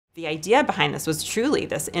The idea behind this was truly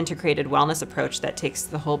this integrated wellness approach that takes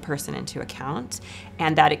the whole person into account,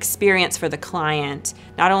 and that experience for the client,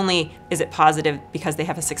 not only is it positive because they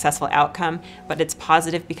have a successful outcome, but it's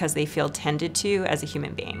positive because they feel tended to as a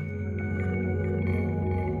human being.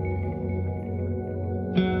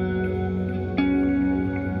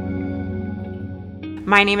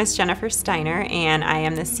 My name is Jennifer Steiner, and I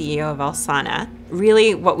am the CEO of Alsana.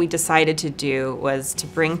 Really, what we decided to do was to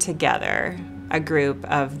bring together a group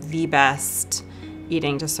of the best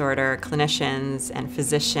eating disorder clinicians and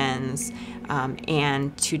physicians,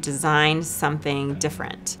 and to design something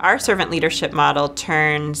different. Our servant leadership model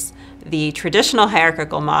turns the traditional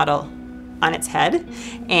hierarchical model on its head,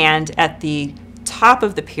 and at the top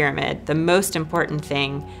of the pyramid, the most important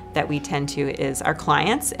thing that we tend to is our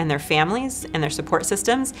clients and their families and their support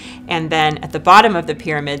systems, and then at the bottom of the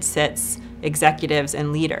pyramid sits executives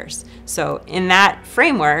and leaders. So in that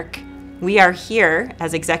framework, we are here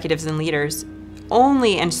as executives and leaders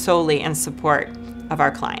only and solely in support of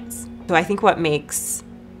our clients. So I think what makes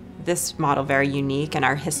this model very unique and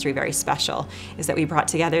our history very special is that we brought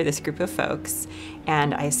together this group of folks,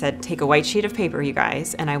 and I said, take a white sheet of paper, you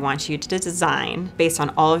guys, and I want you to design, based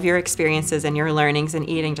on all of your experiences and your learnings in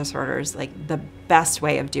eating disorders, like the best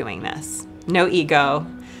way of doing this. No ego,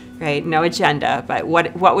 right? No agenda, but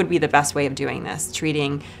what would be the best way of doing this,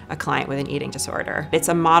 treating a client with an eating disorder? It's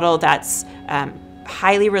a model that's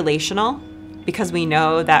highly relational, because we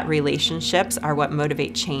know that relationships are what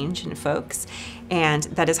motivate change in folks, and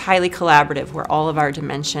that is highly collaborative, where all of our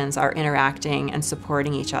dimensions are interacting and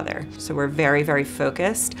supporting each other. So we're very, very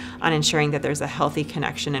focused on ensuring that there's a healthy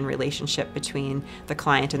connection and relationship between the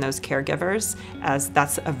client and those caregivers, as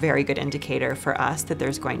that's a very good indicator for us that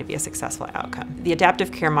there's going to be a successful outcome. The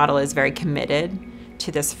adaptive care model is very committed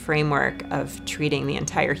to this framework of treating the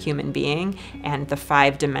entire human being and the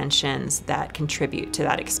 5 dimensions that contribute to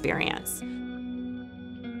that experience.